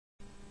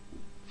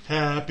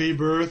Happy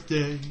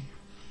birthday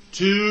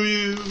to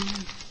you.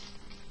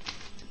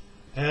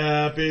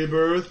 Happy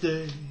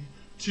birthday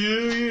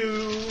to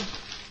you.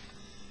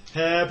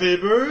 Happy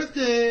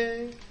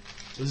birthday,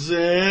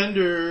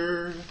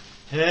 Xander.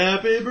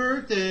 Happy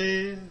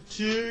birthday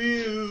to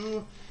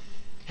you.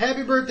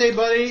 Happy birthday,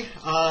 buddy.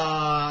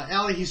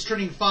 Allie, he's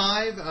turning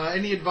 5.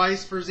 Any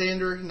advice for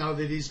Xander now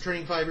that he's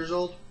turning 5 years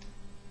old?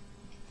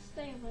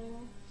 Stay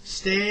little.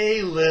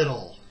 Stay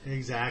little.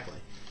 Exactly.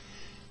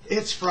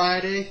 It's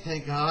Friday,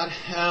 thank God.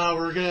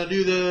 We're going to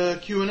do the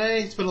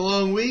Q&A. It's been a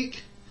long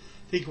week.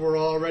 I think we're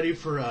all ready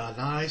for a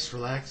nice,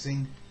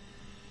 relaxing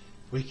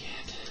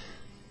weekend.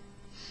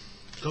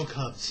 Go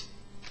Cubs.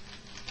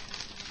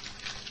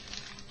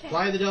 Okay.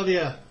 Fly the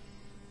W.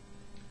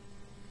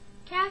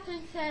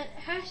 Catherine said,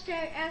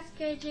 hashtag Ask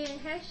KJ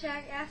and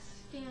hashtag Ask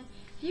Stan.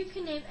 If you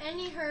could name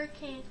any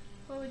hurricane,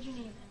 what would you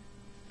name it?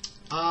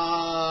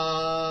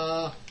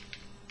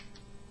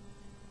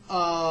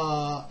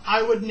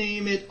 I would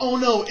name it, oh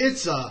no,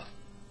 it's a.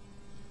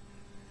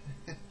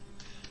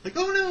 Like,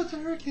 oh no, it's a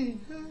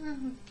hurricane.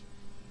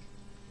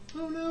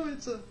 Oh no,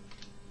 it's a.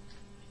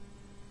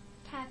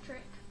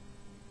 Patrick.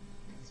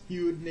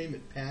 You would name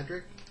it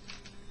Patrick?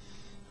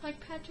 Like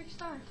Patrick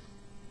Star.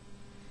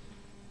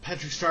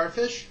 Patrick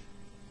Starfish?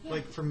 Yeah.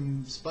 Like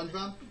from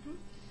SpongeBob?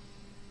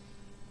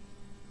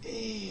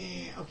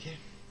 Okay.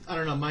 I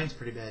don't know, mine's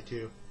pretty bad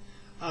too.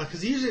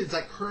 Because usually it's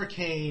like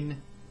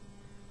Hurricane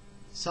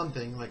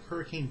something, like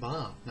Hurricane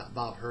Bob, not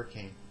Bob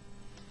Hurricane.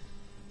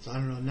 So I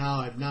don't know, now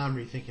I'm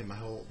rethinking my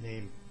whole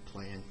name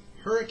plan.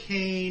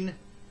 Hurricane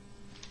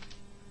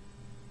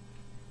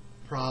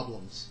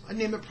Problems. I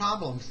name it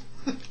Problems.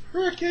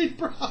 Hurricane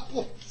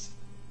Problems.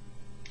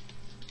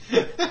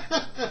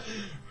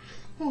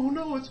 Oh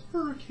no, it's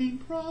Hurricane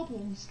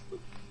Problems.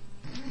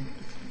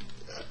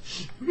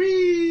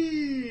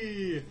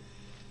 Whee!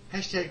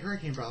 Hashtag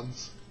Hurricane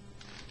Problems.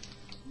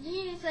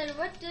 Gina said,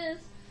 what does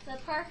the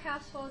Park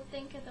household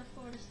think of the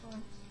Florida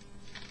storms?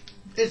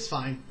 It's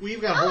fine. We've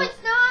got No,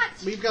 it's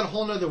not! We've got a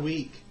whole nother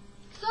week.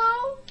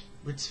 So?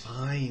 It's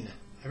fine.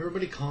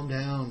 Everybody calm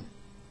down.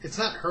 It's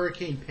not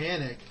Hurricane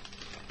Panic.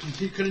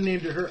 You could have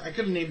named it I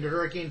could have named it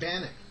Hurricane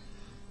Panic.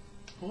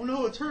 Oh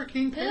no, it's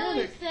Hurricane Billy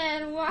Panic.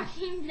 said,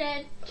 Walking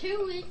Dead,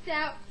 2 weeks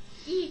out.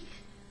 Eek.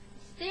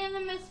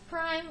 Stanimus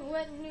Prime,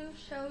 what new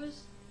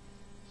shows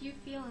do you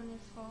feel in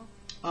this fall?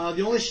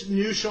 The only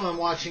new show I'm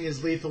watching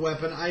is Lethal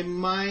Weapon. I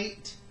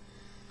might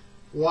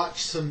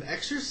watch some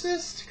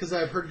Exorcist because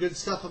I've heard good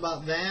stuff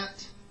about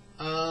that.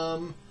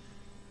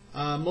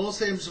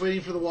 Mostly I'm just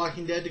waiting for The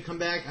Walking Dead to come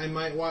back. I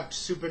might watch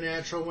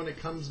Supernatural when it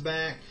comes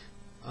back.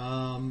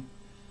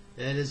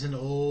 That is an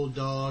old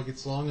dog.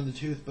 It's long in the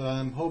tooth, but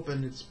I'm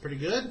hoping it's pretty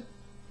good.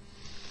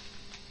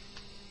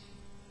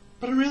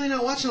 But I'm really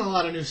not watching a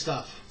lot of new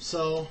stuff.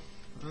 So,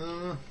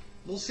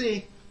 we'll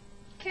see.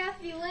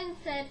 Kathy Lynn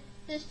said,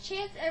 does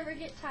Chance ever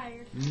get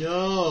tired?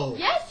 No.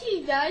 Yes,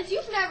 he does.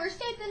 You've never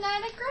stayed the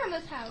night at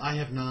Grandma's house. I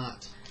have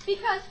not.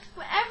 Because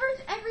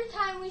every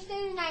time we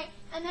stay the night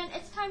and then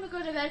it's time to go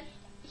to bed,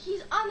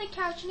 he's on the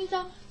couch and he's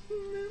all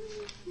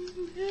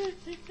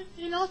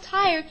and all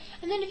tired.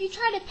 And then if you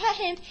try to pet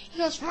him, he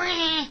goes.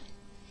 Wah.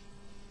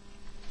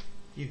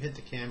 You hit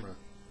the camera.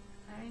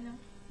 I know.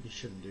 You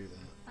shouldn't do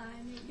that.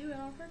 I may do it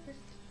on purpose.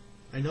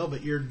 I know,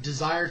 but your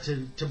desire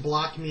to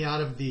block me out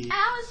of the...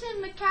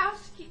 Allison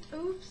Mikowski.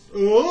 Oops.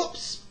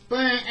 Oops!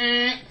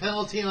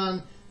 Penalty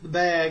on the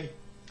bag.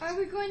 Are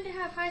we going to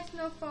have high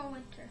snowfall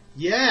winter?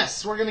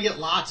 Yes, we're going to get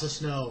lots of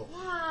snow.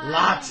 Why?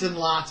 Lots and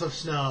lots of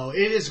snow.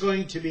 It is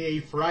going to be a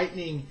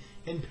frightening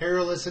and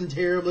perilous and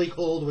terribly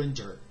cold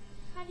winter.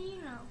 How do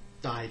you know?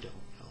 I don't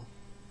know.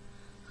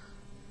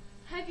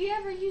 Have you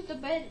ever used a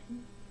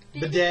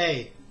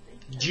Bidet.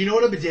 Do you know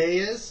what a bidet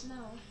is? No.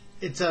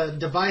 It's a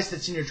device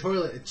that's in your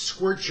toilet. It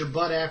squirts your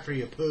butt after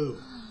you poo.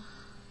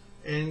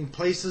 In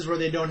places where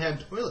they don't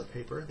have toilet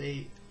paper,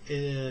 they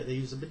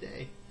use a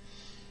bidet.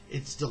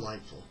 It's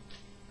delightful.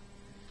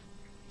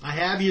 I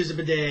have used a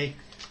bidet.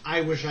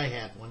 I wish I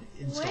had one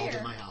installed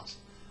in my house.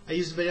 I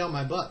used a bidet on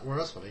my butt. Where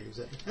else would I use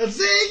it?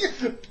 Zing!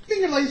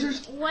 Finger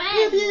lasers.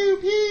 When? Pew pew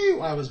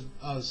pew. I was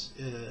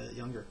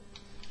younger.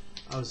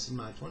 I was in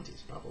my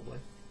 20s probably.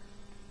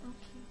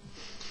 Okay.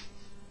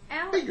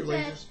 Alex Finger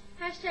said, lasers.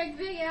 hashtag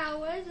Big Al,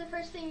 what is the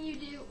first thing you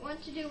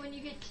want to do when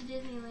you get to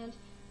Disneyland,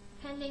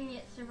 pending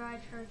it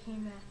survived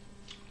Hurricane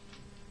Matthew?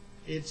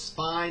 It's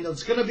fine.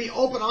 It's going to be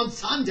open on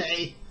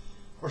Sunday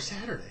or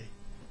Saturday.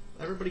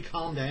 Everybody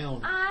calm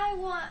down. I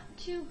want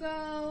to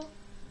go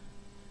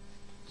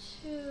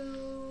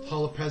to...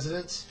 Hall of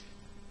Presidents?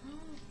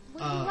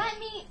 Will you let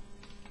me...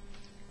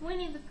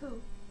 Winnie the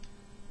Pooh.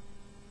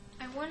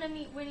 I want to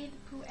meet Winnie the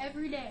Pooh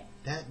every day.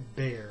 That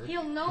bear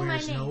He'll know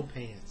wears my name. no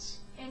pants.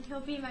 And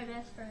he'll be my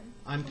best friend.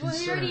 I'm Well, he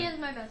concerned. already is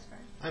my best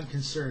friend. I'm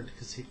concerned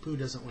because Pooh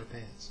doesn't wear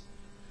pants.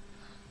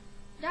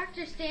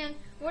 Dr. Stan,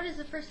 what is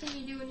the first thing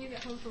you do when you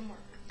get home from work?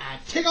 I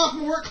take off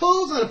my work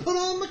clothes and I put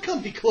on my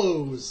comfy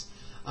clothes.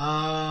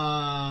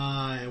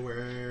 I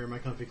wear my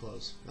comfy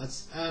clothes.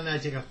 And I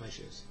take off my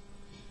shoes.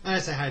 And I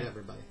say hi to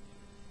everybody.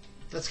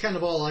 That's kind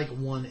of all like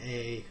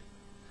 1A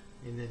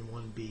And then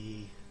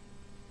 1B.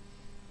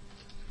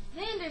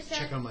 Xander said,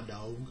 Check on my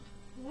dog.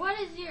 what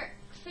is your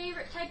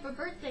favorite type of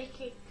birthday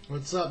cake?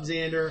 What's up,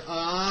 Xander?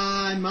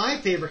 My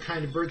favorite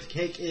kind of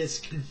birthday cake is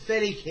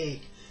confetti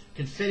cake.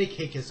 Confetti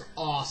cake is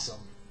awesome.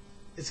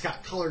 It's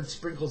got colored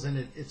sprinkles in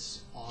it.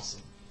 It's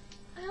awesome.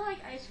 I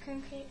like ice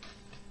cream cake.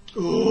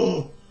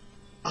 Ooh,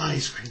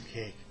 ice cream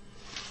cake.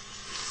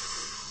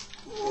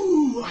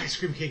 Ooh, ice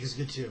cream cake is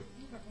good too.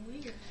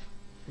 Weird.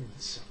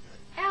 It's so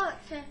good. Alex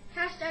said,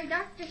 hashtag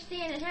Dr.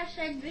 Stan and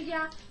hashtag Big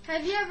Al.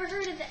 Have you ever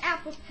heard of the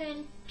Apple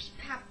Pen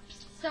Pop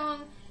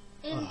song?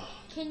 And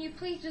can you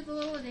please do the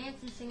little dance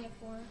and sing it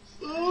for us?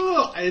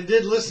 Oh, I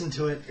did listen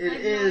to it. It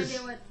is I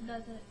have no idea what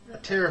does it.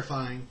 But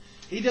terrifying.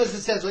 He does the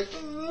sounds like,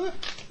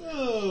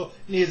 oh,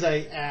 and he's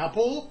like,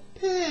 apple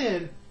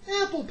pen,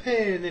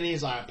 and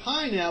he's like,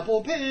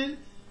 pineapple pen,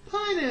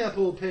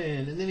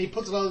 and then he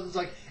puts it all, it's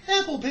like,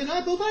 apple pen,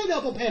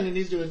 pineapple pen, and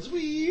he's doing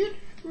sweet,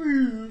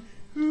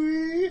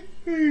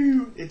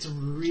 it's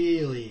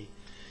really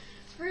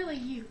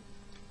you.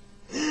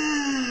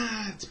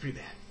 it's pretty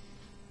bad.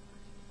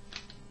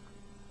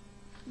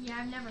 Yeah,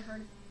 I've never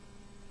heard of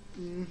it.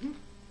 Mm-hmm.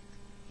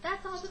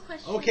 That's all the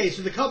questions. Okay,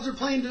 so the Cubs are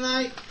playing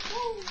tonight.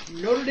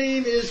 Notre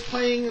Dame is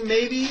playing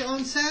maybe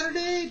on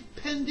Saturday,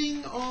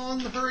 depending on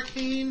the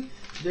hurricane.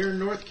 They're in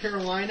North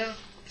Carolina,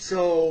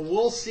 so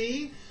we'll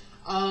see.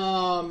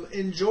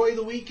 Enjoy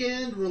the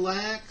weekend,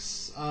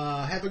 relax,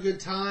 have a good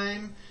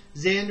time.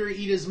 Xander,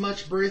 eat as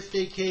much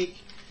birthday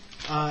cake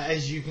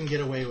as you can get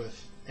away with.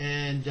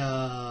 And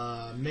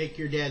make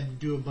your dad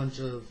do a bunch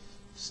of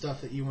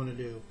stuff that you want to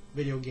do,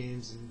 video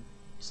games and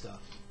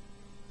stuff.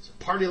 So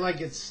party like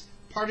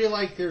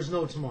there's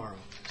no tomorrow.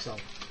 So,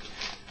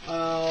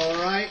 all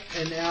right,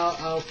 and now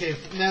okay,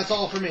 and that's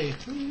all for me.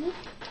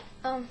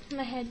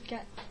 My head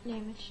got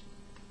damaged.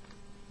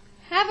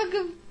 Have a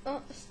good.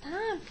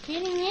 Stop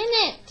getting in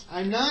it.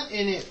 I'm not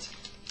in it.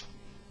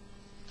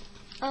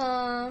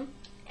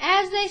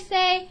 As they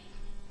say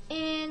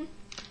in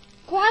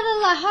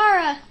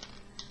Guadalajara,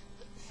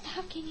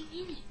 stop getting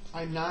in it.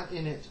 I'm not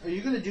in it. Are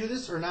you going to do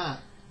this or not?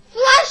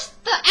 Flush